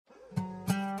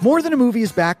More Than a Movie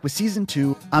is back with Season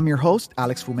 2. I'm your host,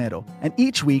 Alex Fumero, and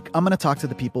each week I'm going to talk to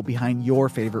the people behind your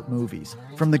favorite movies.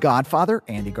 From The Godfather,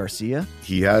 Andy Garcia.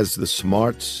 He has the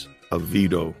smarts of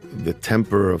Vito, the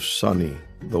temper of Sonny,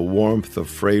 the warmth of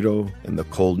Fredo, and the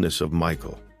coldness of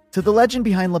Michael. To the legend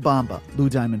behind La Bamba, Lou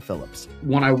Diamond Phillips.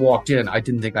 When I walked in, I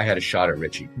didn't think I had a shot at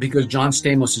Richie because John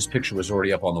Stamos' picture was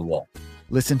already up on the wall.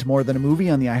 Listen to More Than a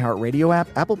Movie on the iHeartRadio app,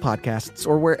 Apple Podcasts,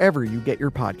 or wherever you get your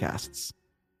podcasts.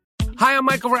 Hi, I'm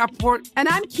Michael Rappaport. And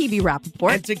I'm Kibi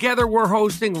Rappaport. And together we're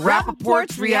hosting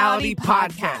Rappaport's Reality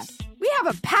Podcast. We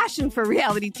have a passion for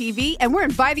reality TV, and we're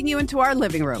inviting you into our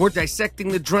living room. We're dissecting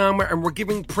the drama, and we're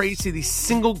giving praise to the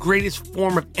single greatest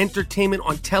form of entertainment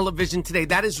on television today.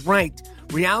 That is right.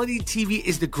 Reality TV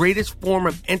is the greatest form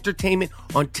of entertainment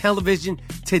on television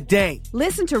today.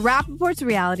 Listen to Rappaport's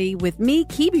Reality with me,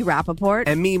 Kibi Rappaport.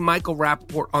 And me, Michael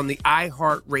Rappaport, on the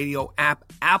iHeartRadio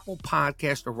app, Apple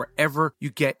Podcast, or wherever you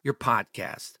get your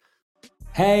podcast.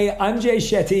 Hey, I'm Jay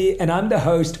Shetty, and I'm the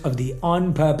host of the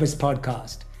On Purpose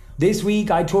podcast. This week,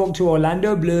 I talked to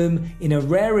Orlando Bloom in a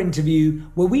rare interview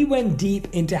where we went deep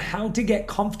into how to get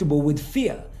comfortable with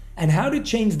fear and how to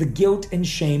change the guilt and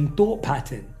shame thought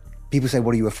pattern. People say,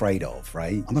 what are you afraid of,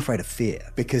 right? I'm afraid of fear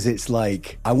because it's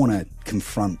like I want to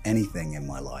confront anything in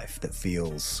my life that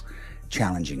feels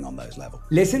challenging on those levels.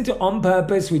 Listen to On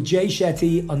Purpose with Jay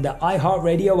Shetty on the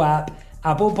iHeartRadio app,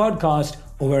 Apple Podcast,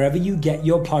 or wherever you get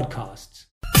your podcasts.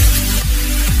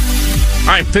 All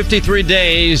right, 53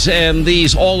 days, and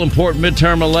these all-important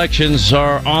midterm elections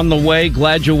are on the way.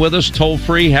 Glad you're with us. Toll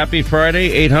free. Happy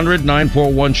Friday.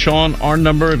 800-941-SEAN. Our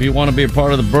number if you want to be a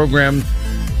part of the program.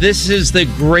 This is the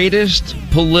greatest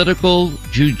political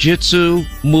jiu-jitsu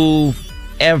move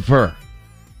ever.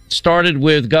 Started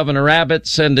with Governor Abbott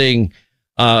sending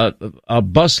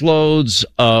busloads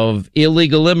of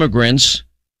illegal immigrants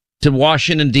to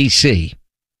Washington, D.C.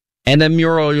 And then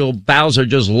Muriel Bowser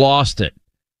just lost it.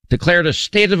 Declared a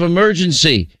state of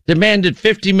emergency, demanded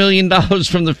 $50 million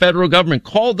from the federal government,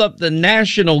 called up the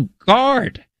National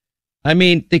Guard. I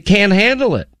mean, they can't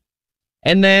handle it.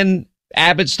 And then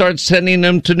Abbott starts sending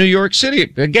them to New York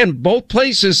City. Again, both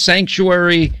places,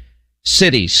 sanctuary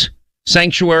cities,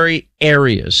 sanctuary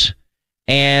areas.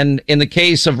 And in the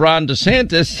case of Ron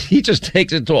DeSantis, he just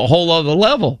takes it to a whole other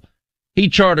level. He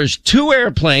charters 2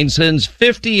 airplanes, sends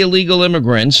 50 illegal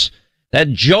immigrants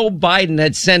that Joe Biden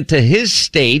had sent to his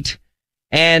state,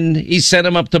 and he sent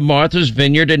them up to Martha's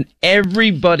Vineyard, and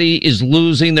everybody is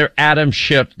losing their Adam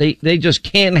Schiff. They just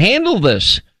can't handle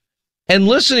this. And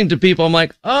listening to people, I'm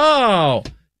like, I've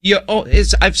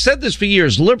said this for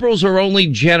years. Liberals are only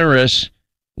generous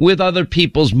with other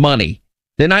people's money.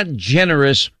 They're not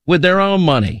generous with their own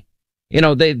money. You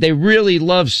know, they really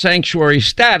love sanctuary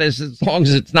status as long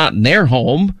as it's not in their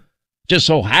home. Just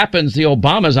so happens the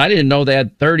Obamas, I didn't know they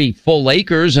had 30 full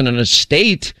acres and an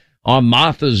estate on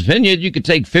Martha's Vineyard. You could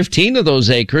take 15 of those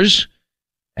acres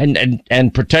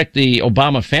and protect the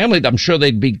Obama family. I'm sure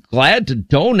they'd be glad to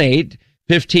donate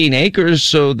 15 acres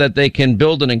so that they can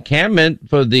build an encampment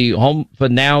for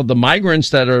the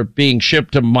migrants that are being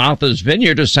shipped to Martha's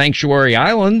Vineyard, a sanctuary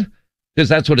island, because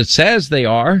that's what it says they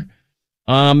are.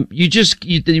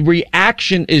 The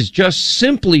reaction is just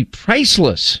simply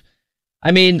priceless.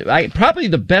 I mean, probably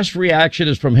the best reaction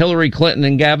is from Hillary Clinton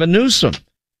and Gavin Newsom.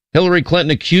 Hillary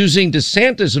Clinton accusing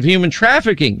DeSantis of human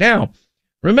trafficking. Now,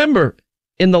 remember,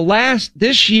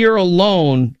 this year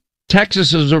alone,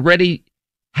 Texas has already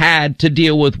had to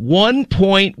deal with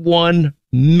 1.1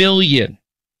 million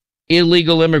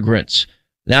illegal immigrants.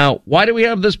 Now, why do we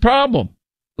have this problem?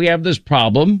 We have this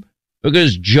problem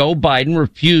because Joe Biden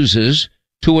refuses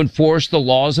to enforce the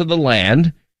laws of the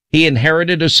land. He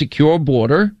inherited a secure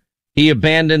border. He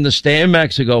abandoned the stay in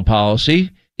Mexico policy.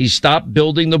 He stopped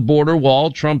building the border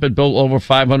wall. Trump had built over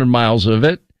 500 miles of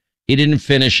it. He didn't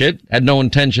finish it, had no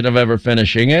intention of ever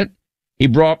finishing it. He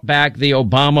brought back the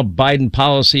Obama-Biden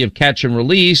policy of catch and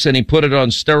release, and he put it on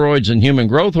steroids and human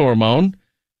growth hormone.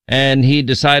 And he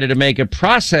decided to make it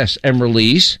process and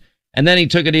release. And then he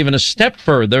took it even a step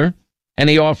further, and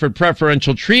he offered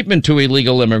preferential treatment to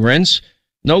illegal immigrants.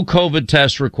 No COVID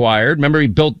tests required. Remember, he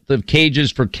built the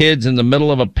cages for kids in the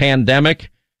middle of a pandemic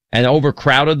and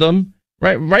overcrowded them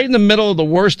right in the middle of the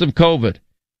worst of COVID.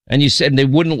 And you said they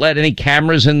wouldn't let any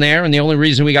cameras in there. And the only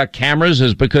reason we got cameras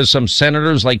is because some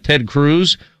senators like Ted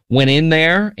Cruz went in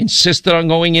there, insisted on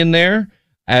going in there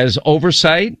as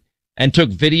oversight and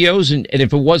took videos. And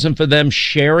if it wasn't for them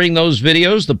sharing those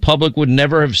videos, the public would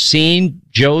never have seen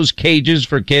Joe's cages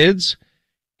for kids.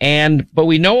 But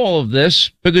we know all of this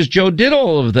because Joe did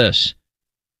all of this.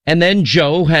 And then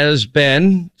Joe has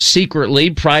been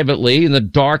secretly, privately, in the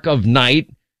dark of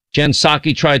night, Jen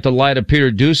Psaki tried to lie to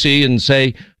Peter Doocy and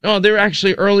say, no, they're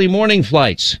actually early morning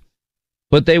flights.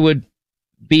 But they would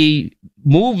be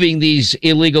moving these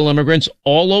illegal immigrants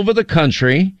all over the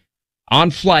country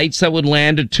on flights that would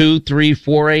land at 2, 3,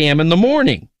 4 a.m. in the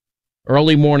morning.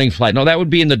 Early morning flight. No, that would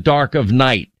be in the dark of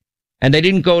night. And they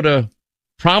didn't go to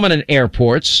prominent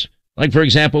airports. Like, for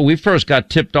example, we first got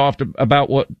tipped off about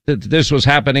what this was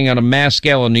happening on a mass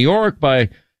scale in New York by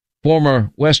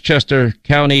former Westchester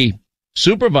County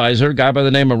supervisor, a guy by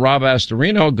the name of Rob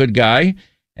Astorino, a good guy,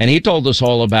 and he told us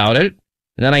all about it.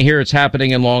 And then I hear it's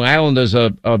happening in Long Island. There's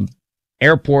a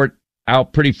airport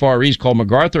out pretty far east called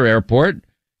MacArthur Airport,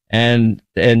 and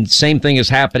same thing is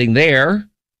happening there,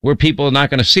 where people are not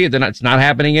going to see it. It's not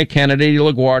happening at Kennedy,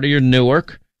 LaGuardia, or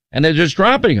Newark, and they're just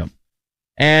dropping them.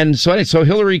 And so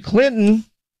Hillary Clinton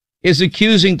is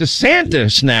accusing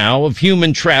DeSantis now of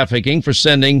human trafficking for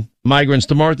sending migrants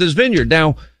to Martha's Vineyard.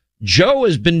 Now, Joe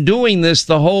has been doing this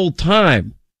the whole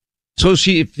time. So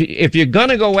if you're going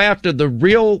to go after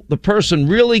the person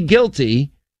really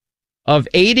guilty of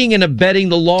aiding and abetting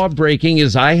the law breaking,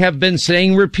 as I have been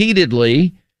saying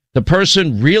repeatedly, the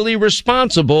person really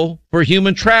responsible for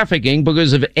human trafficking,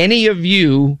 because if any of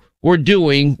you were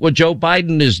doing what Joe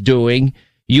Biden is doing,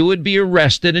 you would be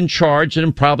arrested and charged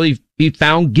and probably be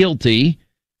found guilty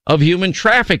of human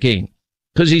trafficking,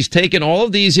 because he's taken all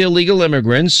of these illegal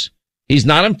immigrants. He's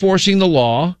not enforcing the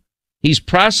law. He's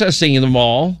processing them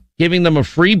all, giving them a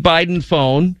free Biden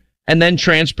phone, and then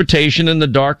transportation in the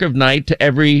dark of night to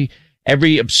every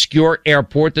obscure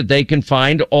airport that they can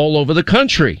find all over the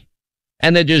country.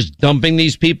 And they're just dumping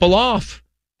these people off.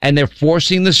 And they're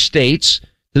forcing the states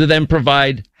to then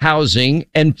provide housing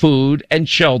and food and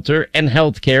shelter and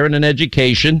health care and an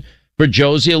education for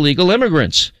Joe's illegal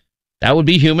immigrants. That would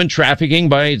be human trafficking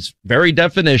by its very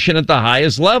definition at the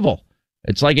highest level.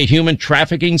 It's like a human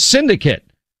trafficking syndicate.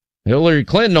 Hillary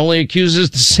Clinton only accuses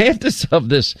DeSantis of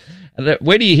this.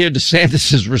 Wait till you hear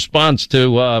DeSantis' response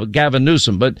to Gavin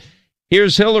Newsom. But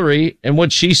here's Hillary and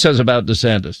what she says about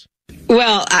DeSantis.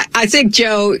 Well, I think,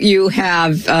 Joe, you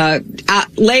have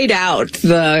laid out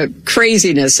the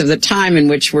craziness of the time in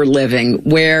which we're living,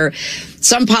 where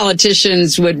some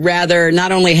politicians would rather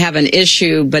not only have an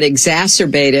issue, but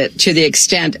exacerbate it to the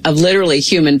extent of literally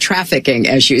human trafficking,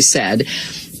 as you said.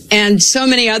 And so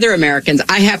many other Americans,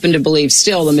 I happen to believe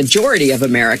still the majority of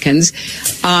Americans,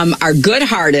 are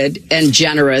good-hearted and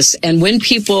generous. And when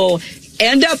people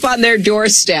end up on their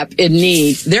doorstep in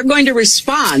need, they're going to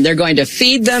respond. They're going to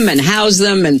feed them and house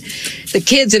them. And the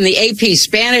kids in the AP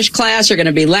Spanish class are going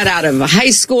to be let out of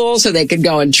high school so they could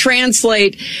go and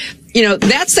translate. You know,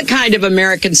 that's the kind of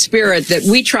American spirit that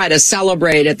we try to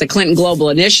celebrate at the Clinton Global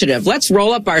Initiative. Let's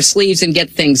roll up our sleeves and get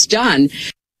things done.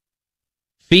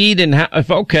 Feed and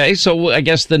okay, so I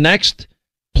guess the next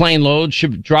plane load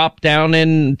should drop down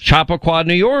in Chappaqua,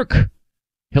 New York.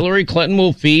 Hillary Clinton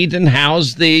will feed and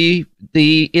house the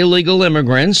illegal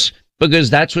immigrants, because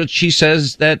that's what she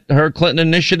says that her Clinton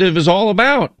initiative is all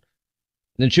about.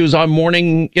 And she was on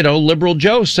Morning, Liberal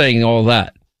Joe saying all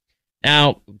that.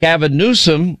 Now, Gavin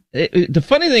Newsom, the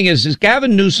funny thing is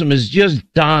Gavin Newsom is just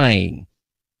dying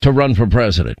to run for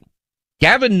president.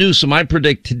 Gavin Newsom, I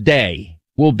predict today,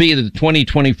 will be the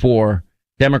 2024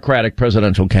 Democratic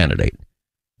presidential candidate.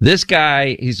 This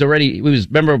guy,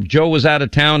 remember, Joe was out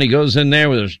of town. He goes in there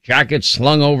with his jacket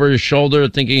slung over his shoulder,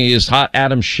 thinking he's hot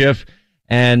Adam Schiff,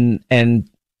 and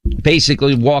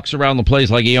basically walks around the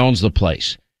place like he owns the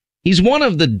place. He's one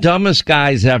of the dumbest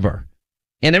guys ever.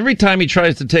 And every time he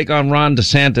tries to take on Ron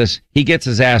DeSantis, he gets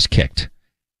his ass kicked.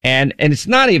 And it's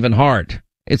not even hard.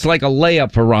 It's like a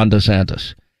layup for Ron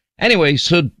DeSantis. Anyway,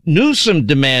 so Newsom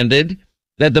demanded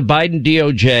that the Biden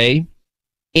DOJ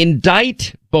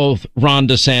indict both Ron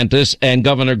DeSantis and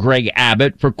Governor Greg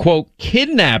Abbott for, quote,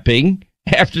 kidnapping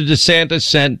after DeSantis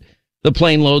sent the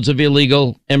plane loads of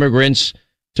illegal immigrants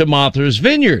to Martha's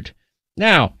Vineyard.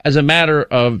 Now, as a matter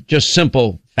of just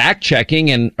simple fact checking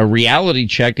and a reality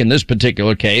check in this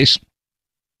particular case,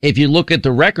 if you look at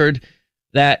the record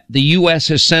that the U.S.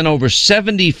 has sent over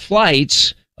 70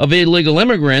 flights of illegal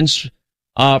immigrants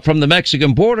from the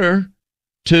Mexican border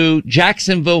to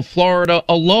Jacksonville, Florida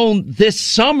alone this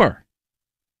summer.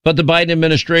 But the Biden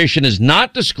administration has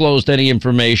not disclosed any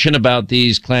information about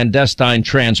these clandestine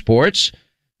transports.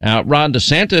 Ron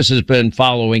DeSantis has been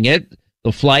following it.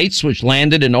 The flights, which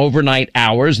landed in overnight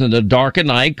hours in the dark of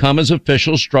night, come as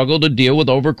officials struggle to deal with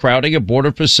overcrowding at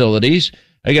border facilities.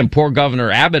 Again, poor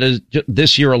Governor Abbott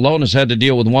this year alone has had to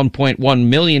deal with 1.1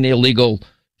 million illegal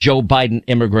Joe Biden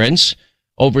immigrants.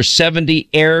 Over 70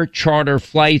 air charter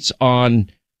flights on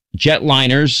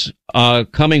jetliners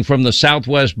coming from the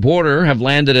southwest border have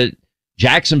landed at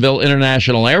Jacksonville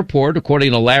International Airport,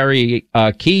 according to Larry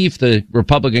Keefe, the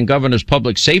Republican governor's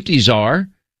public safety czar.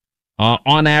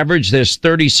 On average, there's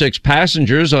 36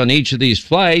 passengers on each of these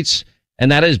flights,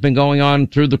 and that has been going on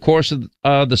through the course of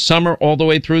the summer all the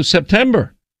way through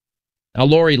September. Now,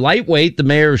 Lori Lightweight, the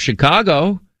mayor of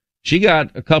Chicago, she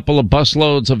got a couple of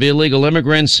busloads of illegal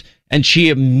immigrants, and she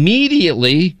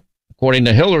immediately, according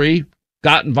to Hillary,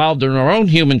 got involved in her own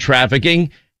human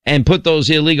trafficking and put those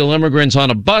illegal immigrants on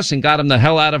a bus and got them the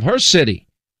hell out of her city.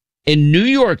 In New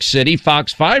York City,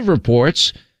 Fox 5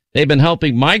 reports they've been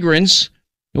helping migrants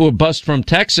who were bused from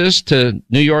Texas to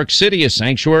New York City, a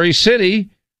sanctuary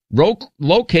city,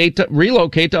 relocate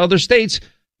to other states.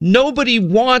 Nobody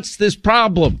wants this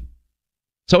problem.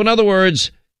 So in other words,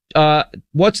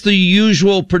 what's the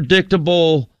usual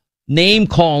predictable name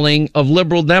calling of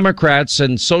liberal Democrats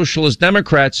and socialist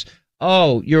Democrats?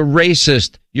 Oh, you're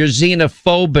racist, you're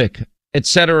xenophobic, et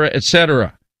cetera, et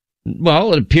cetera.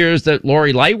 Well, it appears that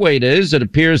Lori Lightweight is. It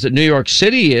appears that New York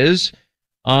City is.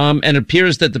 And it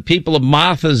appears that the people of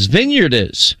Martha's Vineyard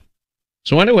is.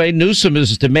 So anyway, Newsom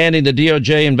is demanding the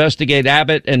DOJ investigate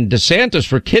Abbott and DeSantis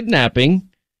for kidnapping.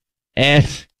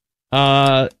 And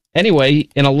anyway,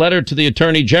 in a letter to the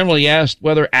Attorney General, he asked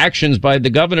whether actions by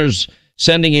the governors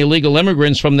sending illegal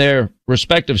immigrants from their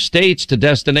respective states to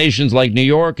destinations like New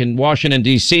York and Washington,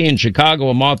 D.C. and Chicago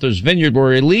and Martha's Vineyard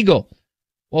were illegal.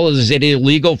 Well, is it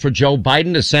illegal for Joe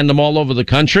Biden to send them all over the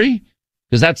country?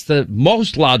 Because that's the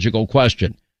most logical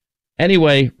question.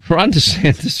 Anyway, Ron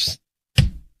DeSantis,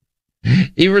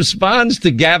 he responds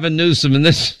to Gavin Newsom, and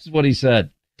this is what he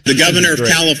said. The governor of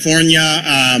California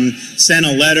sent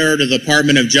a letter to the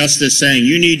Department of Justice saying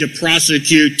you need to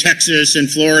prosecute Texas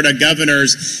and Florida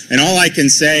governors. And all I can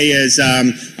say is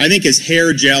I think his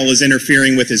hair gel is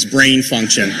interfering with his brain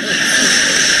function.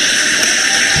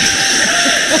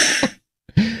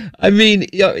 I mean,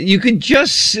 you can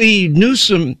just see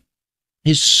Newsom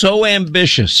is so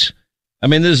ambitious. I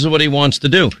mean, this is what he wants to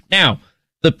do. Now,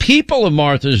 the people of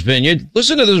Martha's Vineyard,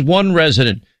 listen to this one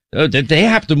resident. They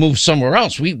have to move somewhere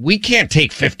else. We can't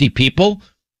take 50 people.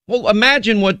 Well,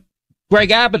 imagine what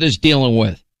Greg Abbott is dealing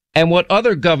with and what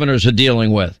other governors are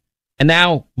dealing with. And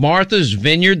now Martha's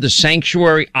Vineyard, the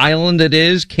sanctuary island it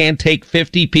is, can't take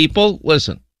 50 people.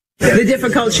 Listen. The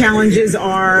difficult challenges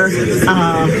are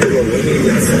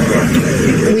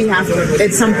we have to,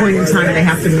 at some point in time, they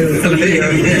have to move from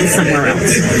here to somewhere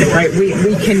else, right? We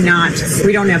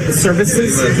don't have the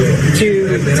services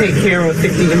to take care of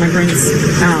 50 immigrants,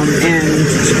 and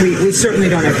we certainly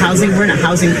don't have housing. We're in a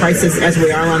housing crisis as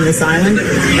we are on this island,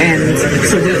 and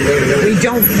so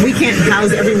we can't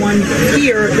house everyone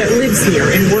here that lives here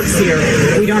and works here.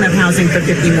 We don't have housing for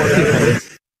 50 more people.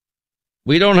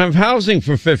 We don't have housing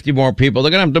for 50 more people. They're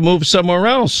going to have to move somewhere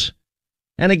else.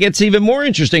 And it gets even more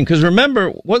interesting because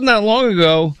remember, wasn't that long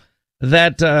ago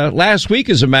that last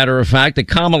week, as a matter of fact, that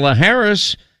Kamala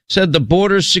Harris said the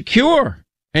border's secure.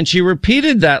 And she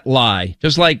repeated that lie,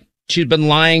 just like she'd been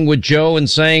lying with Joe and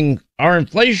saying our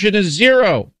inflation is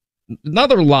zero.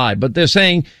 Another lie. But they're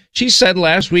saying she said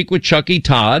last week with Chucky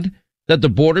Todd that the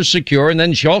border's secure. And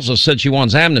then she also said she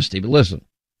wants amnesty. But listen.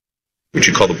 Would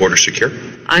you call the border secure?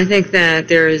 I think that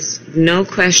there is no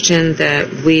question that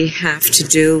we have to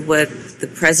do what the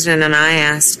president and I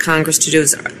asked Congress to do.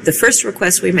 Is the first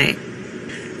request we made,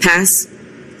 pass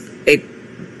a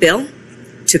bill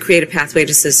to create a pathway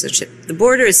to citizenship. The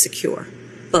border is secure,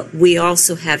 but we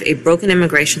also have a broken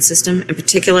immigration system, in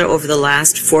particular over the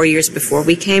last 4 years before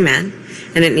we came in,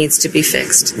 and it needs to be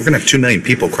fixed. We're going to have 2 million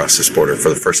people cross this border for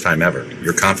the first time ever.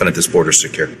 You're confident this border is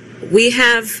secure? We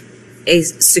have a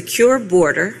secure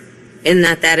border in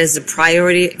that is a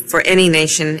priority for any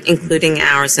nation, including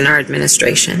ours and our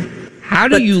administration. How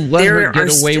do you let her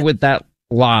get away with that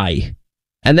lie?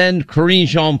 And then Karine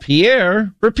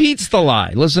Jean-Pierre repeats the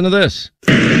lie. Listen to this.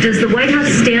 Does the White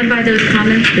House stand by those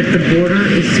comments that the border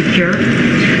is secure?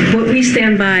 What we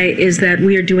stand by is that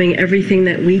we are doing everything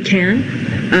that we can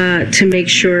to make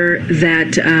sure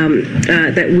that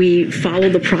that we follow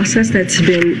the process that's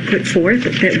been put forth.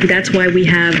 That's why we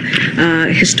have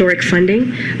historic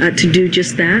funding to do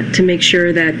just that, to make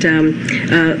sure that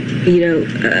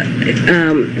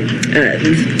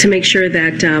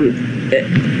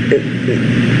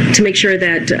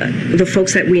the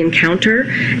folks that we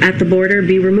encounter at the border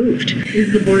be removed.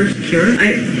 Is the border secure?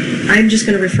 I'm just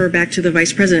going to refer back to the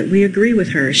Vice President. We agree with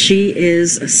her. She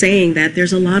is saying that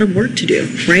there's a lot of work to do,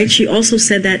 right? She also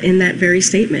said that in that very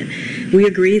statement. We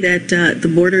agree that the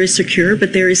border is secure,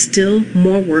 but there is still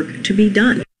more work to be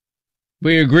done.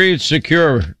 We agree it's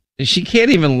secure. She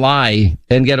can't even lie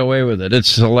and get away with it.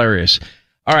 It's hilarious.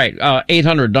 All right,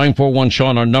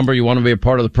 800-941-SEAN, our number. You want to be a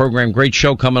part of the program. Great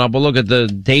show coming up. We'll look at the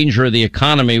danger of the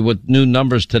economy with new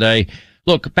numbers today.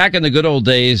 Look, back in the good old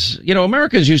days,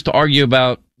 Americans used to argue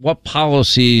about what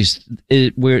policies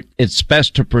it's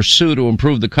best to pursue to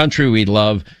improve the country we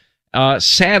love.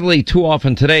 Sadly, too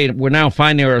often today, we're now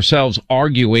finding ourselves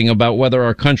arguing about whether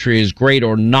our country is great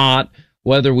or not,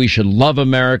 whether we should love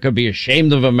America, be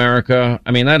ashamed of America.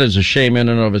 I mean, that is a shame in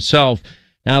and of itself.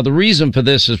 Now, the reason for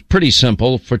this is pretty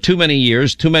simple. For too many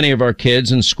years, too many of our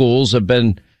kids in schools have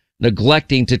been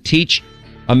neglecting to teach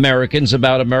Americans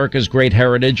about America's great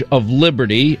heritage of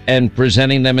liberty and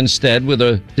presenting them instead with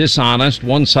a dishonest,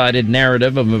 one-sided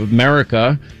narrative of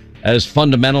America as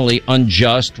fundamentally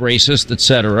unjust, racist,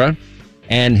 etc.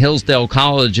 And Hillsdale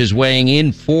College is weighing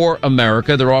in for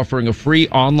America. They're offering a free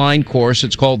online course.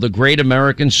 It's called The Great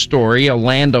American Story, A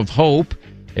Land of Hope.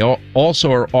 They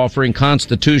also are offering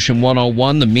Constitution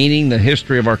 101, the meaning, the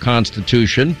history of our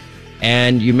Constitution.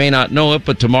 And you may not know it,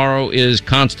 but tomorrow is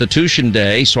Constitution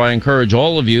Day, so I encourage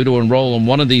all of you to enroll in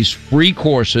one of these free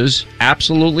courses,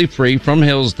 absolutely free, from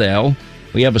Hillsdale.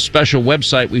 We have a special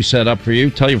website we set up for you.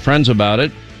 Tell your friends about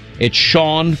it. It's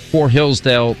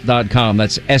SeanForHillsdale.com.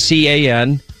 That's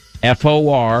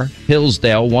SeanFor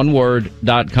Hillsdale, one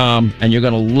word.com, and you're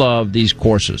going to love these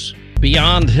courses.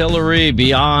 Beyond Hillary,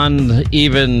 beyond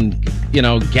even,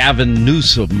 Gavin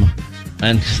Newsom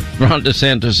and Ron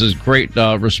DeSantis' great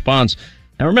response.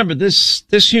 Now, remember, this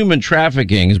human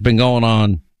trafficking has been going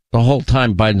on the whole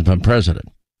time Biden's been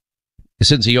president,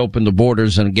 since he opened the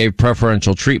borders and gave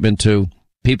preferential treatment to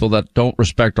people that don't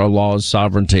respect our laws,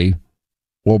 sovereignty,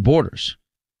 or borders.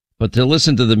 But to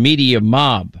listen to the media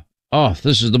mob,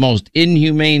 this is the most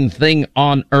inhumane thing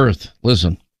on earth.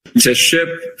 Listen. To ship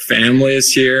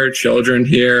families here, children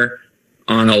here,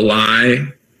 on a lie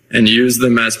and use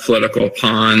them as political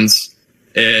pawns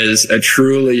is a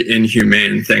truly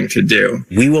inhumane thing to do.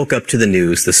 We woke up to the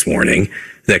news this morning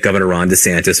that Governor Ron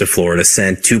DeSantis of Florida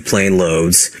sent 2 plane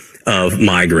loads of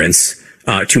migrants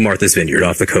to Martha's Vineyard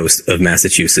off the coast of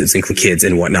Massachusetts, including kids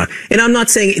and whatnot. And I'm not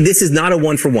saying this is not a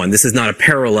one-for-one. This is not a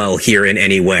parallel here in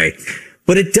any way.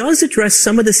 But it does address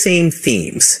some of the same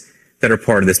themes that are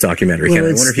part of this documentary. Well,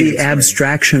 it's the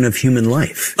abstraction of human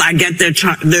life. I get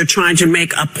they're trying to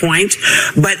make a point,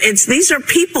 but these are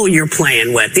people you're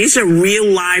playing with. These are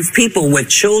real live people with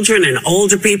children and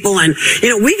older people, and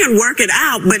we can work it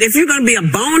out. But if you're going to be a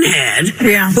bonehead,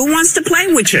 who wants to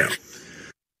play with you?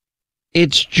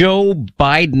 It's Joe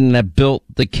Biden that built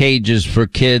the cages for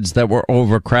kids that were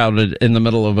overcrowded in the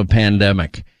middle of a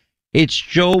pandemic. It's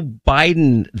Joe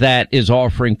Biden that is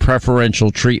offering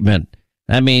preferential treatment.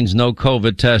 That means no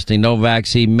COVID testing, no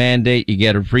vaccine mandate. You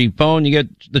get a free phone. You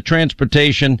get the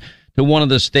transportation to one of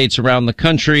the states around the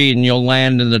country, and you'll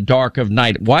land in the dark of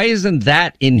night. Why isn't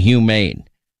that inhumane?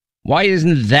 Why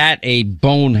isn't that a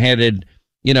boneheaded,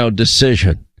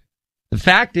 decision? The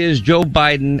fact is, Joe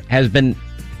Biden has been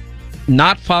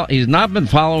he's not been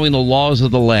following the laws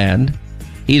of the land.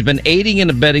 He's been aiding and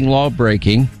abetting law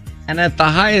breaking. And at the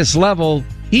highest level,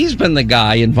 he's been the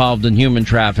guy involved in human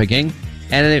trafficking.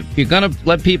 And if you're going to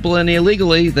let people in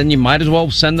illegally, then you might as well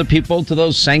send the people to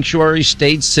those sanctuary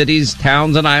states, cities,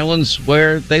 towns, and islands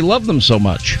where they love them so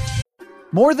much.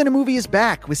 More Than a Movie is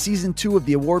back with season 2 of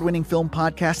the award-winning film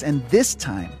podcast, and this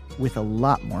time with a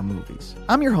lot more movies.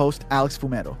 I'm your host, Alex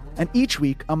Fumero, and each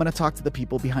week I'm going to talk to the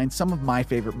people behind some of my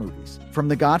favorite movies. From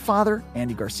The Godfather,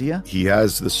 Andy Garcia. He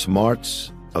has the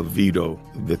smarts of Vito,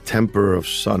 the temper of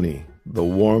Sonny, the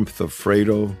warmth of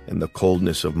Fredo, and the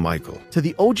coldness of Michael. To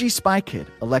the OG Spy Kid,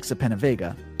 Alexa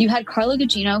Penavega. You had Carla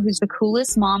Gugino, who's the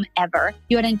coolest mom ever.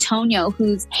 You had Antonio,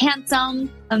 who's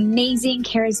handsome, amazing,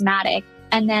 charismatic.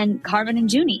 And then Carmen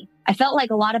and Junie. I felt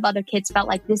like a lot of other kids felt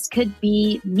like this could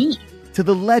be me. To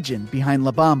the legend behind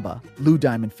La Bamba, Lou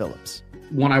Diamond Phillips.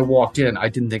 When I walked in, I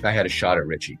didn't think I had a shot at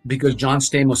Richie because John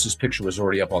Stamos' picture was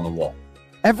already up on the wall.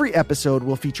 Every episode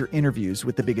will feature interviews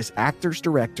with the biggest actors,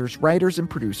 directors, writers, and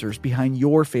producers behind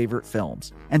your favorite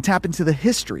films and tap into the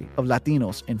history of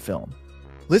Latinos in film.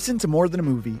 Listen to More Than a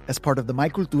Movie as part of the My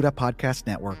Cultura Podcast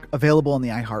Network, available on the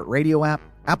iHeartRadio app,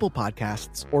 Apple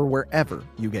Podcasts, or wherever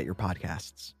you get your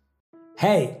podcasts.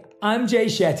 Hey, I'm Jay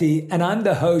Shetty, and I'm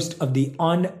the host of the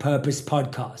On Purpose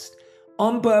podcast.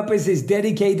 On Purpose is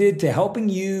dedicated to helping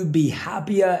you be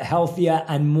happier, healthier,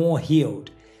 and more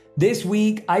healed. This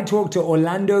week, I talked to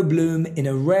Orlando Bloom in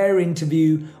a rare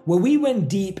interview where we went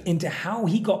deep into how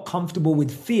he got comfortable with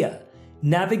fear,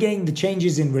 navigating the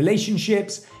changes in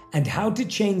relationships, and how to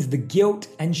change the guilt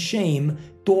and shame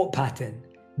thought pattern.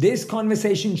 This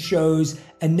conversation shows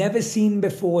a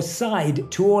never-seen-before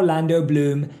side to Orlando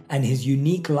Bloom and his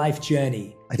unique life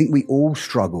journey. I think we all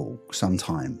struggle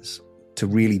sometimes to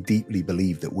really deeply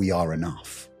believe that we are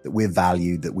enough, that we're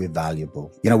valued, that we're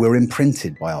valuable. You know, we're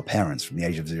imprinted by our parents from the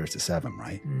age of 0 to 7,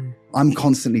 right? I'm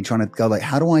constantly trying to go like,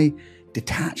 how do I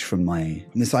detach from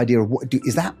this idea of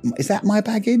is that my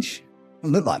baggage? It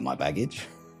doesn't look like my baggage.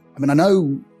 I mean, I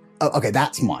know, okay,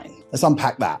 that's mine. Let's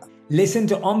unpack that. Listen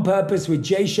to On Purpose with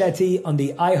Jay Shetty on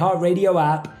the iHeartRadio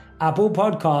app, Apple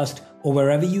Podcast, or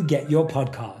wherever you get your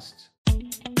podcasts.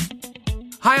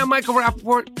 Hi, I'm Michael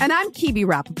Rappaport. And I'm Kibi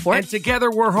Rappaport. And together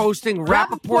we're hosting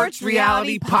Rappaport's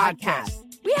Reality Podcast.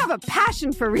 We have a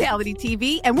passion for reality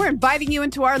TV, and we're inviting you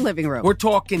into our living room. We're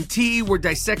talking tea, we're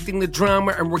dissecting the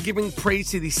drama, and we're giving praise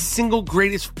to the single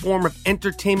greatest form of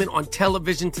entertainment on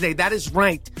television today. That is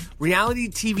right. Reality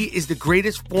TV is the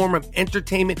greatest form of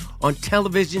entertainment on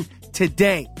television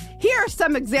today. Here are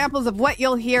some examples of what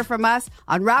you'll hear from us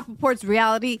on Rappaport's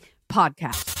Reality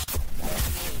Podcast.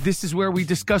 This is where we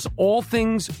discuss all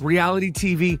things reality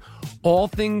TV, all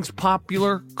things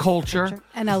popular culture.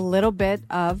 And a little bit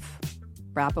of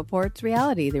Rappaport's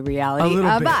reality, the reality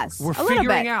of bit. us. We're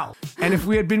figuring out. And if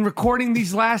we had been recording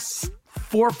these last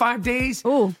 4 or 5 days,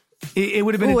 it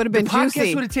would have been, the podcast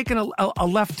juicy. would have taken a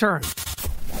left turn.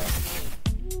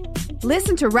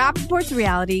 Listen to Rappaport's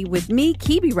Reality with me,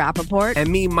 Kibi Rappaport. And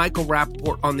me, Michael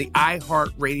Rappaport, on the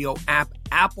iHeartRadio app,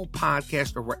 Apple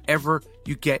Podcast, or wherever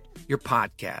you get your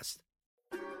podcast.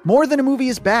 More Than a Movie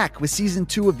is back with season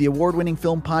 2 of the award-winning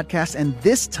film podcast, and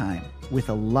this time with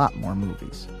a lot more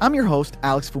movies. I'm your host,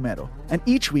 Alex Fumero, and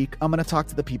each week I'm going to talk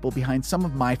to the people behind some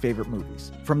of my favorite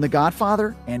movies. From The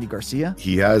Godfather, Andy Garcia.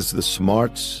 He has the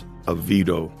smarts of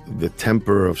Vito, the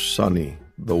temper of Sonny,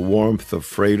 the warmth of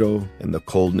Fredo, and the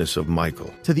coldness of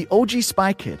Michael. To the OG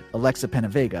Spy Kid, Alexa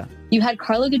Penavega. You had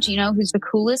Carla Gugino, who's the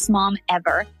coolest mom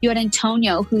ever. You had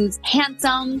Antonio, who's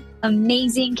handsome,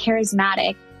 amazing,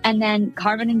 charismatic. And then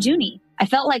Carmen and Junie. I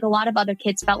felt like a lot of other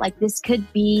kids felt like this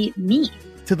could be me.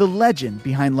 To the legend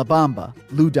behind La Bamba,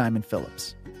 Lou Diamond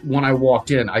Phillips. When I walked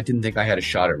in, I didn't think I had a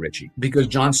shot at Richie because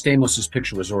John Stamos'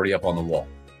 picture was already up on the wall.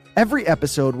 Every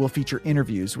episode will feature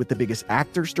interviews with the biggest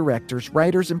actors, directors,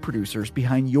 writers, and producers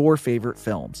behind your favorite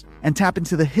films and tap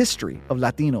into the history of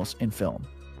Latinos in film.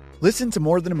 Listen to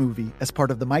More Than a Movie as part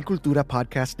of the My Cultura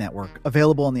Podcast Network,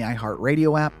 available on the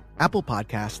iHeartRadio app, Apple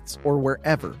Podcasts, or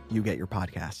wherever you get your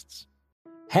podcasts.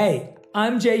 Hey,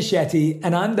 I'm Jay Shetty,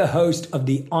 and I'm the host of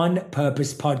the On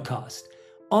Purpose podcast.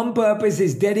 On Purpose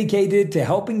is dedicated to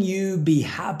helping you be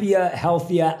happier,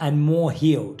 healthier, and more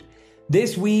healed.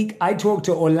 This week, I talked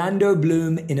to Orlando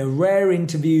Bloom in a rare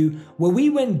interview where we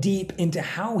went deep into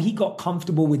how he got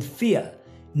comfortable with fear,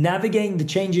 navigating the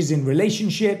changes in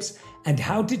relationships, and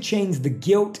how to change the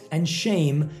guilt and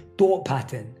shame thought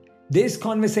pattern. This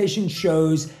conversation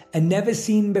shows a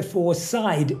never-seen-before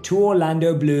side to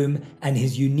Orlando Bloom and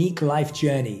his unique life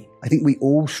journey. I think we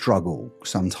all struggle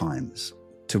sometimes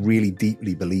to really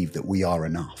deeply believe that we are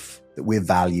enough, that we're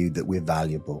valued, that we're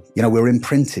valuable. You know, we're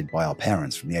imprinted by our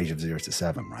parents from the age of 0 to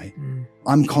 7, right?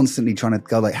 I'm constantly trying to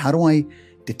go like, how do I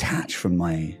detach from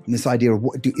this idea of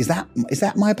is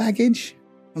that my baggage?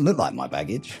 It doesn't look like my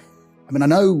baggage. I mean, I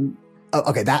know,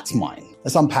 okay, that's mine.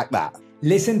 Let's unpack that.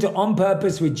 Listen to On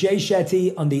Purpose with Jay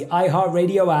Shetty on the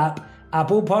iHeartRadio app,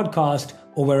 Apple Podcast,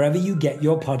 or wherever you get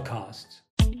your podcasts.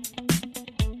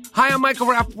 Hi, I'm Michael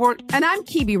Rappaport. And I'm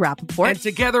Kibi Rappaport. And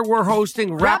together we're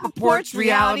hosting Rappaport's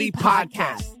Reality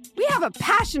Podcast. We have a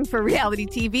passion for reality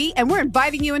TV, and we're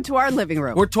inviting you into our living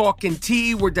room. We're talking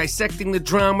tea, we're dissecting the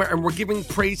drama, and we're giving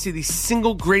praise to the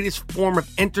single greatest form of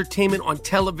entertainment on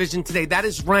television today. That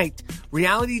is right.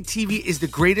 Reality TV is the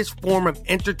greatest form of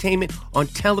entertainment on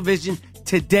television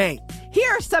today. Here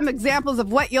are some examples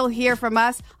of what you'll hear from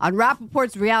us on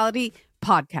Rappaport's Reality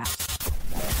Podcast.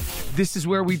 This is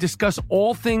where we discuss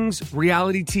all things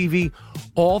reality TV,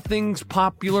 all things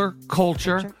popular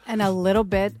culture. And a little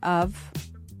bit of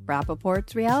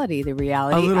Rappaport's reality, the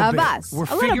reality of us. We're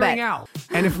figuring out.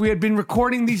 And if we had been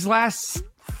recording these last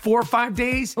 4 or 5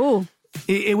 days,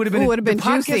 it would have been, the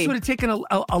podcast juicy. would have taken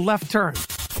a left turn.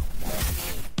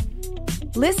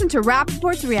 Listen to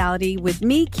Rappaport's Reality with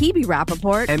me, Kibi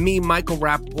Rappaport. And me, Michael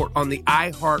Rappaport, on the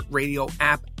iHeartRadio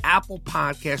app, Apple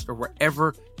Podcast, or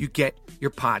wherever you get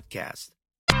your podcast.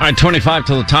 All right, 25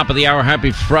 to the top of the hour.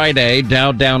 Happy Friday.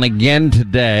 Dow down again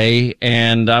today.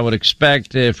 And I would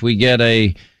expect if we get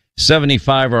a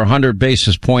 75 or 100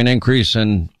 basis point increase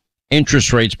in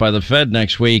interest rates by the Fed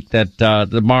next week, that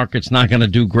the market's not going to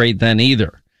do great then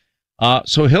either.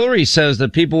 So Hillary says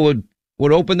that people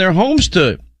would open their homes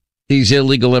to these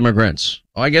illegal immigrants.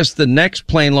 I guess the next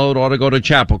plane load ought to go to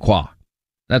Chappaqua.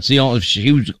 That's the only, if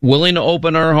she was willing to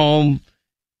open her home,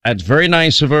 that's very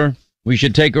nice of her. We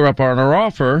should take her up on her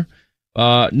offer.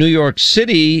 New York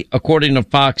City, according to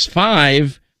Fox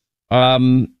 5,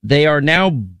 they are now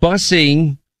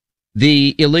busing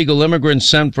the illegal immigrants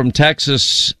sent from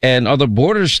Texas and other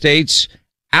border states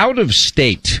out of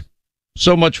state.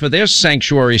 So much for their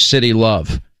sanctuary city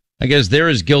love. I guess they're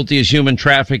as guilty as human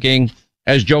trafficking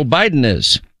as Joe Biden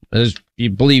is, as you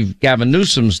believe Gavin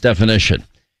Newsom's definition.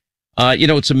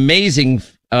 It's amazing.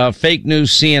 Fake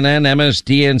news, CNN,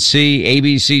 MSDNC,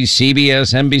 ABC,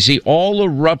 CBS, NBC, all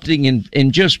erupting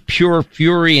in just pure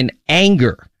fury and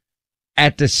anger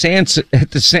at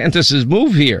DeSantis'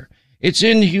 move here. It's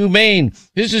inhumane.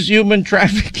 This is human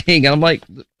trafficking. And I'm like,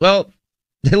 well,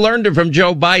 they learned it from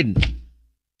Joe Biden.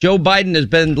 Joe Biden has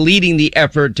been leading the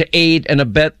effort to aid and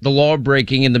abet the law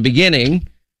breaking in the beginning,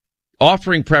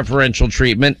 offering preferential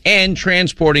treatment and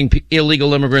transporting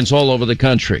illegal immigrants all over the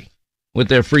country with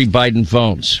their free Biden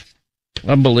phones.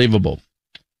 Unbelievable.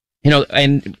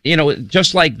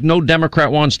 Just like no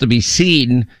Democrat wants to be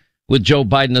seen with Joe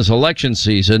Biden this election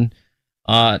season,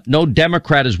 no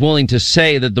Democrat is willing to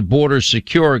say that the border is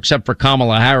secure except for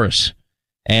Kamala Harris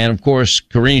and, of course,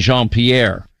 Karine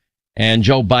Jean-Pierre and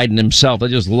Joe Biden himself. They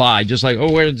just lie, just like,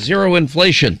 we're at zero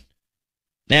inflation.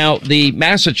 Now, the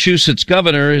Massachusetts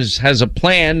governor has a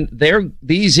plan.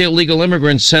 These illegal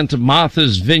immigrants sent to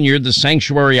Martha's Vineyard, the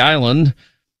sanctuary island,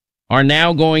 are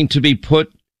now going to be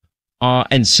put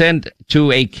and sent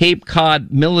to a Cape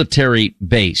Cod military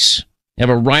base. You have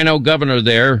a rhino governor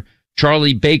there,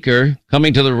 Charlie Baker,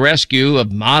 coming to the rescue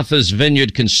of Martha's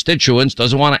Vineyard constituents,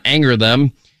 doesn't want to anger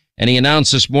them. And he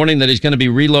announced this morning that he's going to be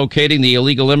relocating the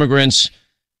illegal immigrants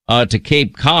to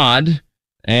Cape Cod.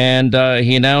 And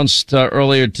he announced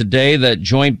earlier today that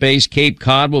Joint Base Cape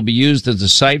Cod will be used as a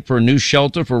site for a new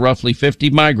shelter for roughly 50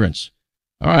 migrants.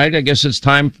 All right, I guess it's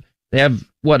time. They have,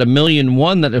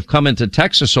 1,000,001 that have come into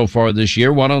Texas so far this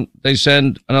year. Why don't they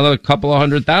send another couple of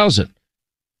 100,000?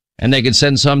 And they can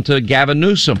send some to Gavin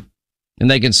Newsom. And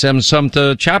they can send some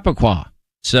to Chappaqua.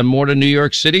 Send more to New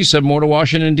York City. Send more to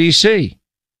Washington, D.C.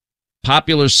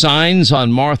 Popular signs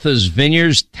on Martha's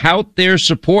Vineyards tout their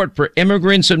support for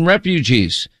immigrants and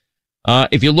refugees.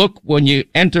 If you look when you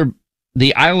enter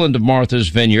the island of Martha's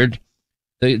Vineyard,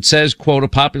 it says, quote, a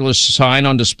popular sign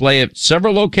on display at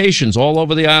several locations all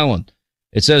over the island.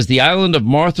 It says, the island of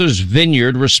Martha's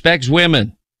Vineyard respects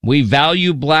women. We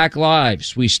value black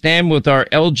lives. We stand with our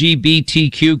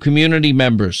LGBTQ community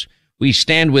members. We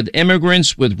stand with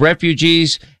immigrants, with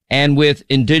refugees, and with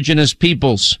indigenous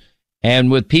peoples.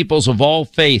 And with peoples of all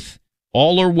faith.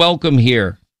 All are welcome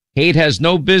here. Hate has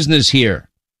no business here.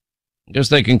 I guess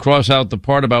they can cross out the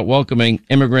part about welcoming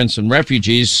immigrants and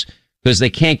refugees because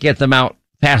they can't get them out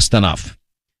fast enough.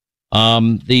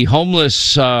 The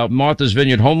homeless, Martha's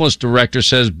Vineyard homeless director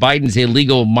says Biden's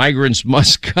illegal migrants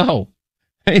must go.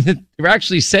 I mean, they're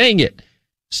actually saying it.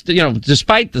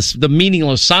 Despite the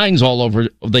meaningless signs all over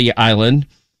the island,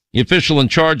 the official in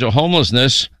charge of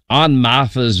homelessness on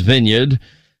Martha's Vineyard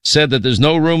said that there's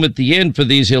no room at the inn for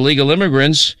these illegal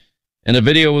immigrants. In a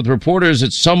video with reporters,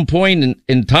 at some point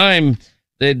in time,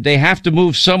 they have to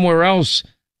move somewhere else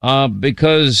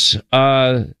because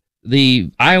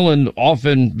the island,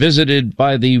 often visited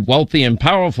by the wealthy and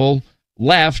powerful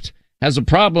left, has a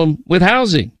problem with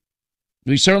housing.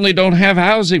 We certainly don't have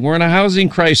housing. We're in a housing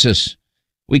crisis.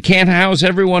 We can't house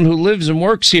everyone who lives and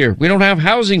works here. We don't have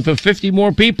housing for 50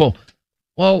 more people.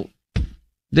 Well,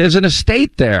 there's an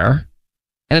estate there.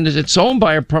 And it's owned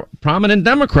by prominent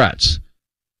Democrats,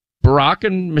 Barack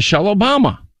and Michelle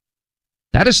Obama.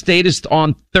 That estate is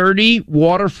on 30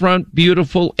 waterfront,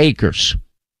 beautiful acres.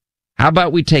 How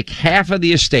about we take half of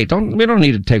the estate? We don't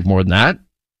need to take more than that.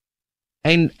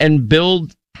 And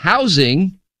build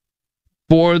housing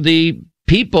for the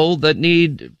people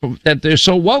that they're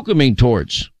so welcoming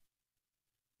towards.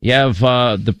 You have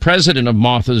the president of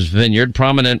Martha's Vineyard,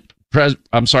 prominent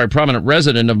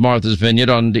resident of Martha's Vineyard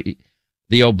on the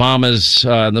Obamas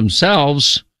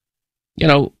themselves.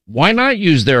 Why not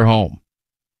use their home?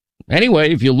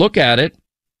 Anyway, if you look at it,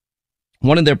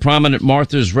 one of their prominent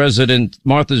Martha's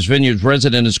Vineyard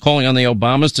resident is calling on the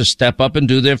Obamas to step up and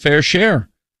do their fair share.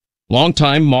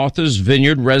 Longtime Martha's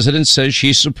Vineyard resident says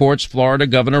she supports Florida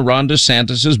Governor Ron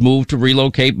DeSantis' move to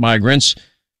relocate migrants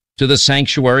to the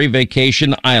sanctuary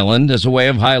vacation island as a way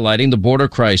of highlighting the border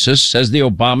crisis, says the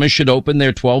Obamas should open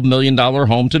their $12 million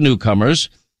home to newcomers.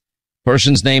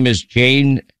 Person's name is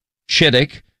Jane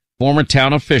Chittick, former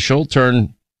town official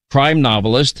turned crime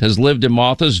novelist, has lived in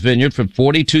Martha's Vineyard for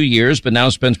 42 years, but now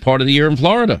spends part of the year in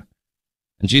Florida.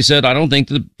 And she said, I don't think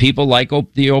the people like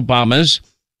the Obamas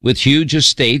with huge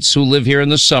estates who live here in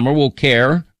the summer will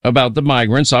care about the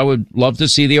migrants. I would love to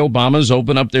see the Obamas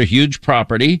open up their huge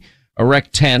property,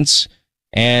 erect tents,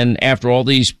 and after all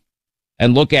these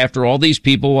and look after all these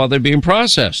people while they're being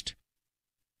processed.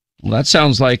 Well, that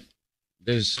sounds like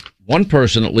there's one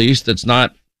person at least that's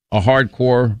not a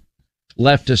hardcore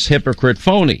leftist hypocrite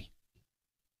phony.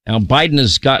 Now, Biden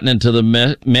has gotten into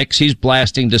the mix. He's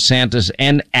blasting DeSantis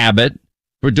and Abbott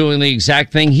for doing the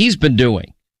exact thing he's been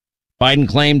doing. Biden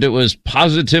claimed it was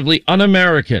positively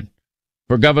un-American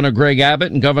for Governor Greg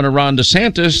Abbott and Governor Ron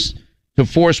DeSantis to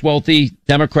force wealthy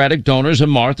Democratic donors in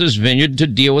Martha's Vineyard to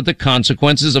deal with the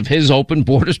consequences of his open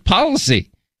borders policy.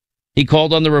 He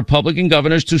called on the Republican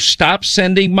governors to stop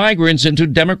sending migrants into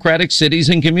Democratic cities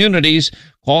and communities,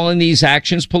 calling these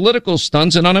actions political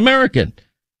stunts and un-American.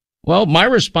 Well, my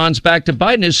response back to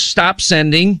Biden is stop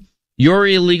sending your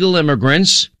illegal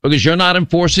immigrants, because you're not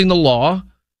enforcing the law,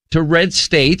 to red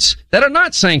states that are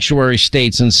not sanctuary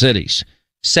states and cities.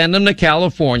 Send them to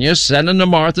California, send them to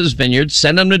Martha's Vineyard,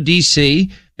 send them to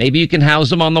D.C. Maybe you can house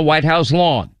them on the White House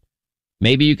lawn.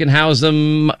 Maybe you can house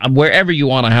them wherever you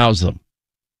want to house them.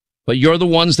 But you're the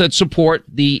ones that support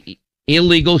the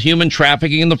illegal human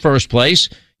trafficking in the first place.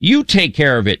 You take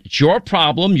care of it. It's your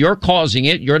problem. You're causing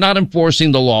it. You're not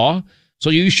enforcing the law.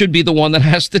 So you should be the one that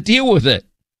has to deal with it.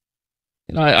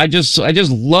 You know, I just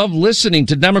love listening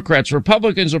to Democrats.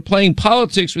 Republicans are playing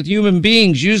politics with human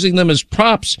beings, using them as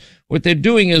props. What they're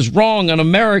doing is wrong,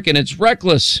 un-American. It's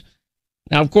reckless.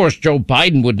 Now, of course, Joe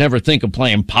Biden would never think of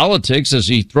playing politics as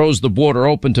he throws the border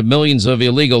open to millions of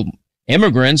illegal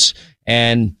immigrants.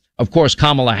 And, of course,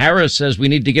 Kamala Harris says we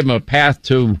need to give them a path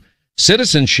to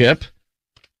citizenship.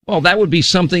 Well, that would be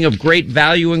something of great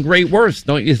value and great worth,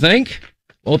 don't you think?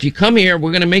 Well, if you come here,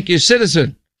 we're going to make you a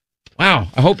citizen. Wow,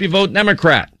 I hope you vote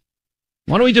Democrat.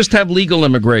 Why don't we just have legal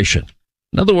immigration?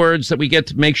 In other words, that we get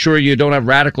to make sure you don't have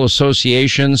radical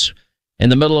associations.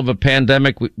 In the middle of a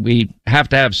pandemic, we have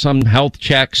to have some health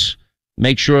checks,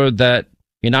 make sure that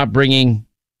you're not bringing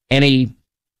anything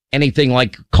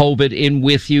like COVID in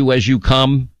with you as you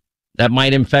come that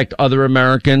might infect other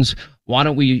Americans. Why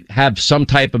don't we have some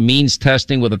type of means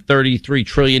testing with a $33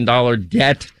 trillion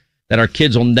debt that our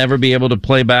kids will never be able to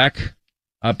pay back?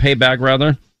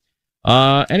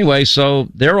 Anyway, so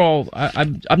they're all,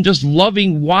 I'm just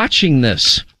loving watching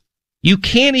this. You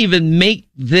can't even make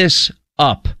this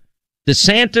up.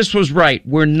 DeSantis was right.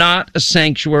 We're not a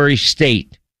sanctuary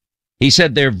state. He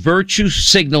said their virtue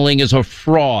signaling is a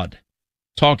fraud,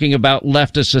 talking about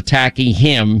leftists attacking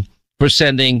him for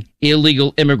sending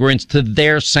illegal immigrants to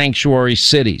their sanctuary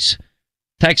cities.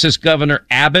 Texas Governor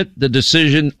Abbott, the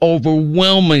decision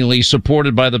overwhelmingly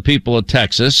supported by the people of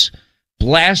Texas,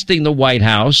 blasting the White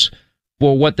House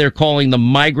for what they're calling the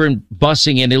migrant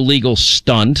busing and illegal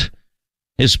stunt.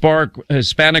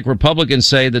 Hispanic Republicans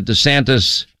say that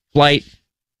DeSantis' flight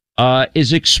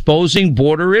is exposing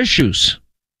border issues.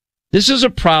 This is a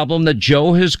problem that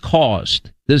Joe has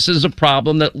caused. This is a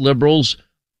problem that liberals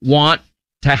want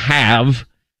to have.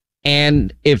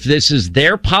 And if this is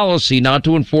their policy not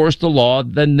to enforce the law,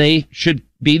 then they should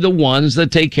be the ones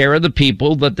that take care of the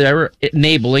people that they're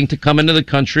enabling to come into the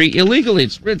country illegally.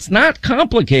 It's not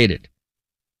complicated.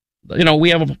 You know, we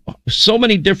have so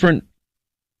many different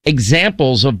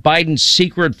examples of Biden's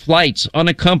secret flights,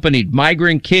 unaccompanied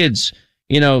migrant kids,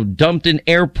 you know, dumped in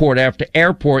airport after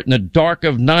airport in the dark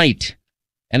of night.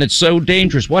 And it's so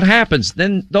dangerous. What happens?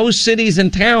 Then those cities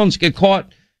and towns get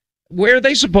caught. Where are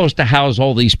they supposed to house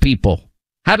all these people?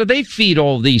 How do they feed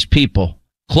all these people,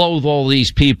 clothe all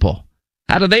these people?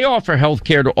 How do they offer health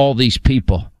care to all these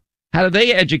people? How do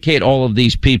they educate all of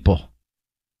these people?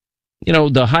 You know,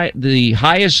 the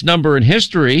highest number in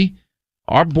history,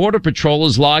 our Border Patrol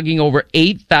is logging over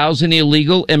 8,000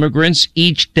 illegal immigrants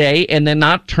each day, and they're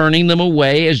not turning them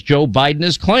away, as Joe Biden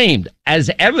has claimed, as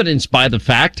evidenced by the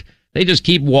fact they just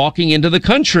keep walking into the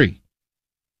country.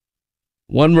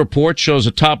 One report shows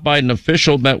a top Biden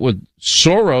official met with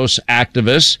Soros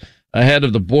activists ahead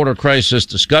of the border crisis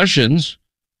discussions.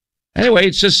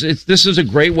 Anyway, this is a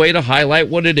great way to highlight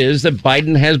what it is that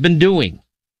Biden has been doing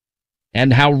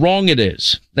and how wrong it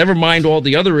is. Never mind all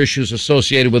the other issues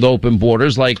associated with open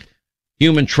borders, like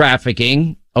human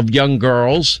trafficking of young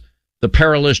girls, the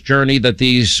perilous journey that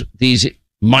these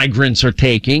migrants are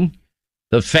taking,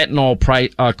 the fentanyl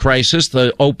crisis,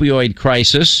 the opioid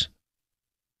crisis.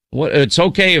 It's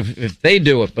okay if they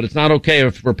do it, but it's not okay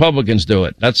if Republicans do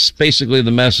it. That's basically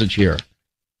the message here.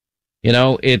 You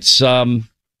know, it's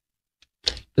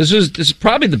this is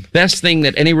probably the best thing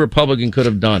that any Republican could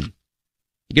have done.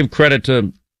 Give credit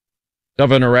to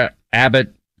Governor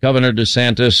Abbott, Governor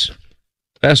DeSantis.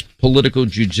 Best political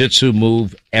jiu-jitsu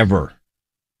move ever.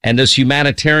 And this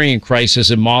humanitarian crisis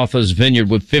in Martha's Vineyard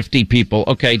with 50 people.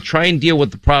 Okay, try and deal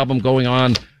with the problem going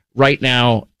on right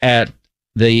now at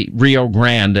the Rio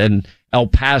Grande and El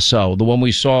Paso, the one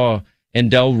we saw in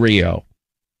Del Rio.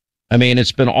 I mean,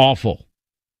 it's been awful.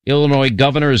 Illinois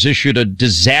governor has issued a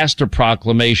disaster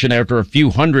proclamation after a few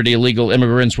hundred illegal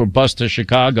immigrants were bused to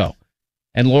Chicago.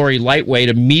 And Lori Lightweight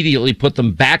immediately put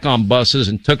them back on buses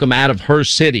and took them out of her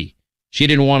city. She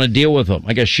didn't want to deal with them.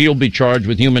 I guess she'll be charged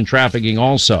with human trafficking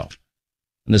also.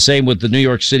 And the same with the New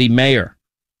York City mayor.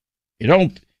 You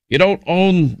don't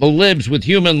own the libs with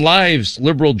human lives,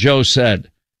 Liberal Joe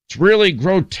said. It's really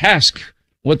grotesque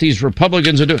what these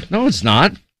Republicans are doing. No, it's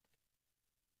not.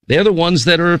 They're the ones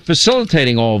that are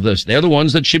facilitating all of this. They're the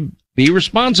ones that should be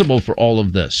responsible for all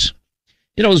of this.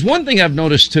 You know, there's one thing I've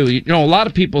noticed, too. You know, a lot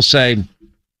of people say,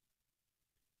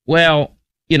 well,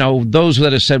 you know, those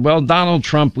that have said, well, Donald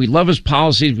Trump, we love his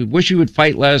policies. We wish he would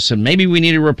fight less. And maybe we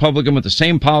need a Republican with the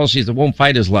same policies that won't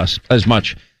fight as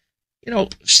much. You know,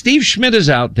 Steve Schmidt is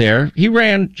out there. He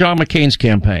ran John McCain's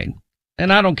campaign.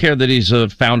 And I don't care that he's a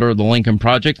founder of the Lincoln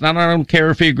Project. And I don't care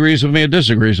if he agrees with me or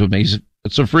disagrees with me.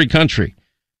 It's a free country.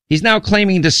 He's now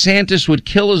claiming DeSantis would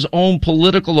kill his own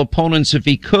political opponents if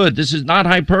he could. This is not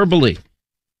hyperbole.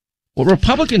 What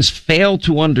Republicans fail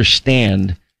to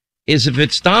understand is if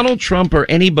it's Donald Trump or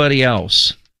anybody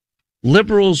else,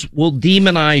 liberals will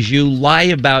demonize you, lie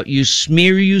about you,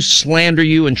 smear you, slander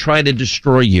you, and try to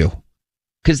destroy you.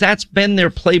 Because that's been their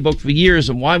playbook for years,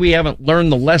 and why we haven't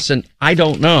learned the lesson, I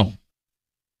don't know.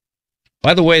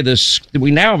 By the way,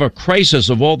 we now have a crisis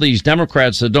of all these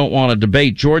Democrats that don't want to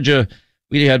debate. Georgia,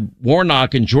 we had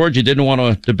Warnock in Georgia didn't want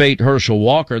to debate Herschel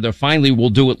Walker. They finally will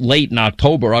do it late in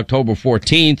October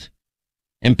 14th.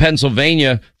 In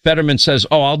Pennsylvania, Fetterman says,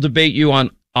 I'll debate you on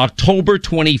October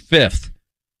 25th.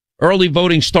 Early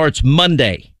voting starts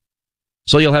Monday.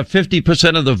 So you'll have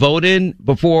 50% of the vote in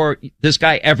before this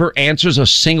guy ever answers a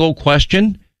single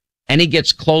question. And he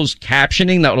gets closed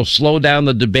captioning that will slow down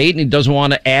the debate. And he doesn't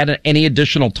want to add any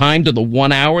additional time to the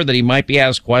 1 hour that he might be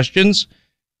asked questions.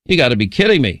 You got to be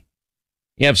kidding me.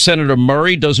 You have Senator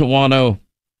Murray doesn't want to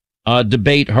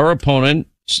debate her opponent.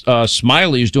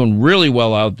 Smiley is doing really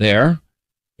well out there.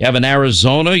 You have in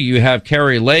Arizona, you have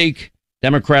Kari Lake.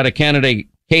 Democratic candidate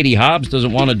Katie Hobbs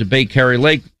doesn't want to debate Kari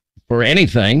Lake for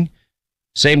anything.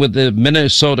 Same with the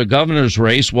Minnesota governor's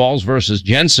race, Walz versus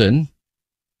Jensen.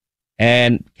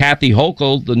 And Kathy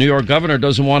Hochul, the New York governor,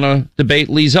 doesn't want to debate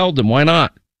Lee Zeldin. Why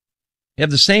not? You have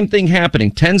the same thing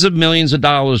happening. Tens of millions of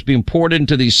dollars being poured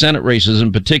into these Senate races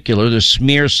in particular to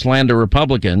smear, slander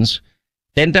Republicans.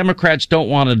 Then Democrats don't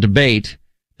want to debate.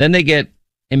 Then they get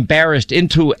embarrassed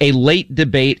into a late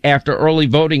debate after early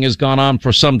voting has gone on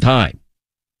for some time,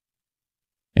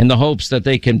 in the hopes that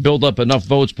they can build up enough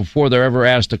votes before they're ever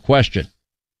asked a question.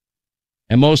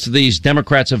 And most of these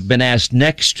Democrats have been asked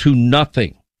next to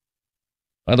nothing.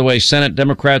 By the way, Senate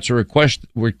Democrats are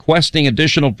requesting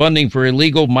additional funding for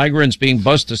illegal migrants being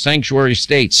bused to sanctuary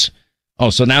states. Oh,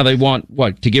 so now they want,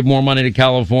 what, to give more money to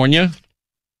California?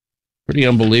 Pretty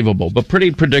unbelievable, but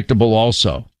pretty predictable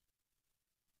also.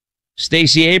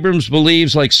 Stacey Abrams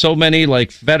believes, like so many,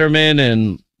 like Fetterman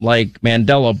and like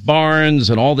Mandela Barnes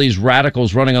and all these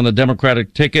radicals running on the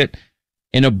Democratic ticket,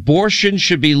 an abortion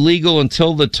should be legal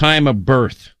until the time of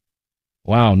birth.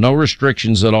 Wow, no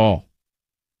restrictions at all.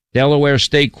 Delaware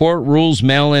State Court rules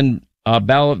mail-in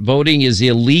ballot voting is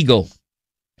illegal.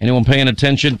 Anyone paying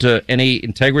attention to any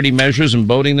integrity measures in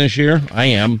voting this year? I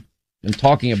am. Been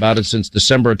talking about it since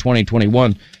December of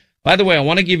 2021. By the way, I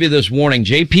want to give you this warning.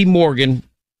 J.P. Morgan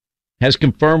has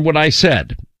confirmed what I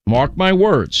said. Mark my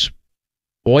words.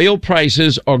 Oil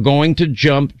prices are going to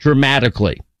jump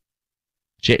dramatically.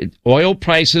 Oil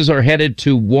prices are headed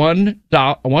to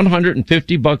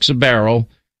 $150 a barrel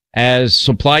as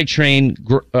supply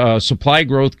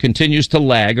growth continues to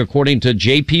lag, according to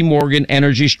J.P. Morgan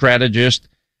energy strategist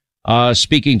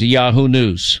speaking to Yahoo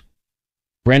News.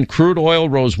 Brent crude oil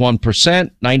rose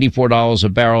 1%, $94 a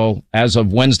barrel as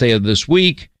of Wednesday of this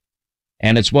week,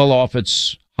 and it's well off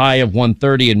its high of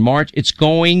 $130 in March. It's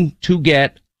going to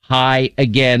get high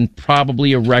again,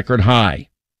 probably a record high.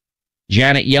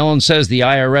 Janet Yellen says the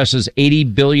IRS's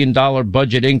 $80 billion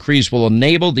budget increase will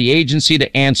enable the agency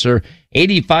to answer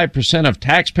 85% of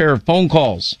taxpayer phone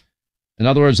calls. In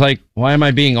other words, like, why am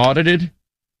I being audited?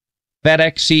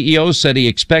 FedEx CEO said he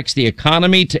expects the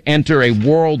economy to enter a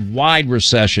worldwide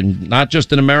recession, not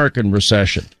just an American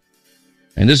recession.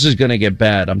 And this is going to get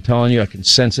bad. I'm telling you, I can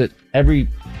sense it. Every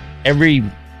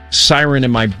siren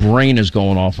in my brain is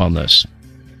going off on this.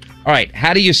 All right,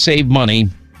 how do you save money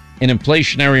in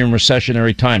inflationary and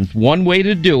recessionary times? One way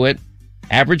to do it,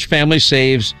 average family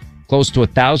saves close to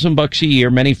 $1,000 a year.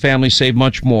 Many families save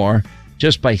much more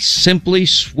just by simply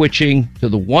switching to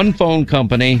the one phone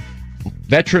company,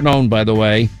 veteran owned, by the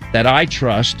way, that I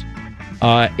trust.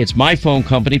 It's my phone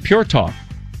company, Pure Talk.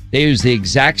 They use the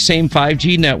exact same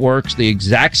 5G networks, the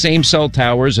exact same cell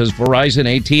towers as Verizon,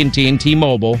 AT&T, and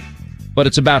T-Mobile, but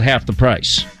it's about half the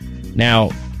price.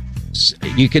 Now,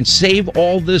 you can save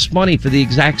all this money for the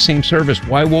exact same service.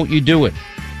 Why won't you do it?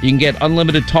 You can get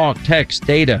unlimited talk, text,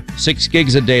 data, 6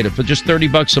 gigs of data for just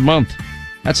 $30 a month.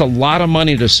 That's a lot of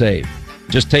money to save.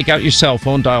 Just take out your cell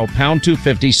phone, dial pound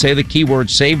 250, say the keyword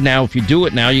save now. If you do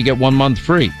it now, you get 1 month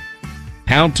free.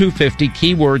 Pound 250,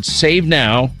 keyword save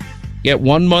now. Get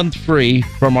 1 month free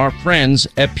from our friends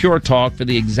at Pure Talk for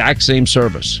the exact same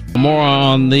service. More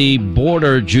on the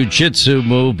border jiu-jitsu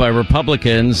move by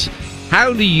Republicans.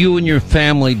 How do you and your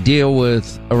family deal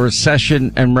with a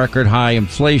recession and record high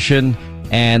inflation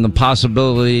and the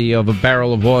possibility of a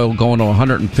barrel of oil going to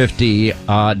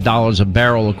 $150 a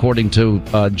barrel, according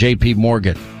to J.P.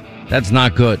 Morgan? That's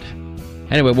not good.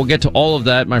 Anyway, we'll get to all of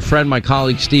that. My friend, my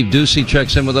colleague, Steve Ducey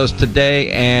checks in with us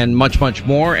today, and much, much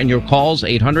more. And your calls,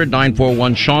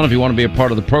 800-941-SEAN, if you want to be a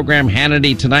part of the program.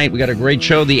 Hannity tonight. We got a great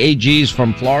show. The AGs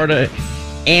from Florida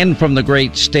and from the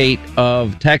great state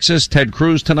of Texas. Ted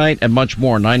Cruz tonight, and much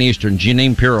more. 9 Eastern.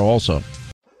 Jeanine Pirro also.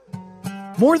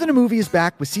 More Than a Movie is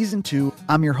back with Season 2.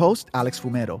 I'm your host, Alex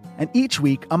Fumero. And each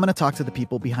week, I'm going to talk to the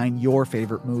people behind your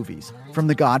favorite movies. From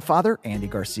The Godfather, Andy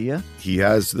Garcia. He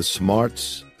has the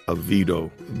smarts of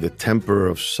Vito, the temper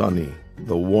of Sonny,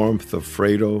 the warmth of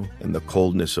Fredo, and the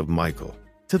coldness of Michael.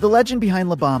 To the legend behind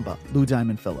La Bamba, Lou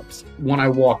Diamond Phillips. When I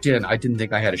walked in, I didn't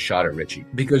think I had a shot at Richie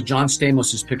because John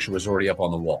Stamos' picture was already up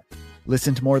on the wall.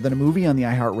 Listen to More Than a Movie on the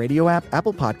iHeartRadio app,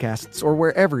 Apple Podcasts, or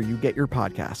wherever you get your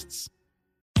podcasts.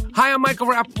 Hi, I'm Michael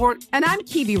Rappaport. And I'm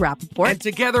Kibi Rappaport. And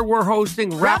together we're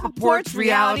hosting Rappaport's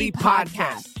Reality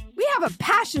Podcast. We have a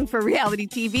passion for reality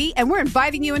TV, and we're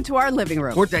inviting you into our living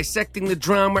room. We're dissecting the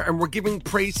drama, and we're giving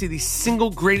praise to the single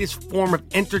greatest form of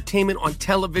entertainment on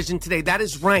television today. That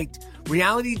is right.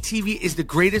 Reality TV is the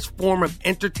greatest form of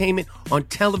entertainment on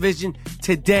television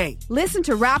today. Listen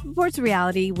to Rappaport's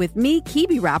Reality with me,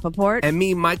 Kibi Rappaport. And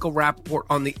me, Michael Rappaport,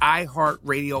 on the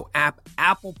iHeartRadio app,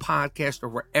 Apple Podcast, or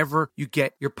wherever you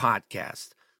get your podcast.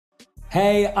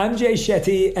 Hey, I'm Jay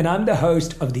Shetty, and I'm the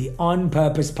host of the On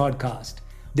Purpose podcast.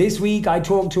 This week, I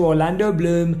talked to Orlando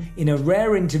Bloom in a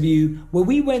rare interview where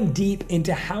we went deep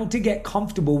into how to get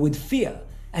comfortable with fear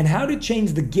and how to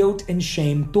change the guilt and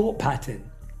shame thought pattern.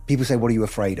 People say, what are you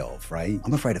afraid of, right?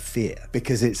 I'm afraid of fear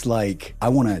because it's like I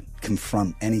want to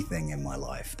confront anything in my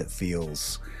life that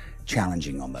feels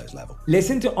challenging on those levels.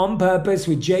 Listen to On Purpose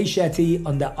with Jay Shetty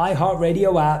on the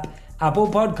iHeartRadio app, Apple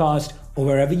Podcast, or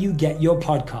wherever you get your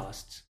podcasts.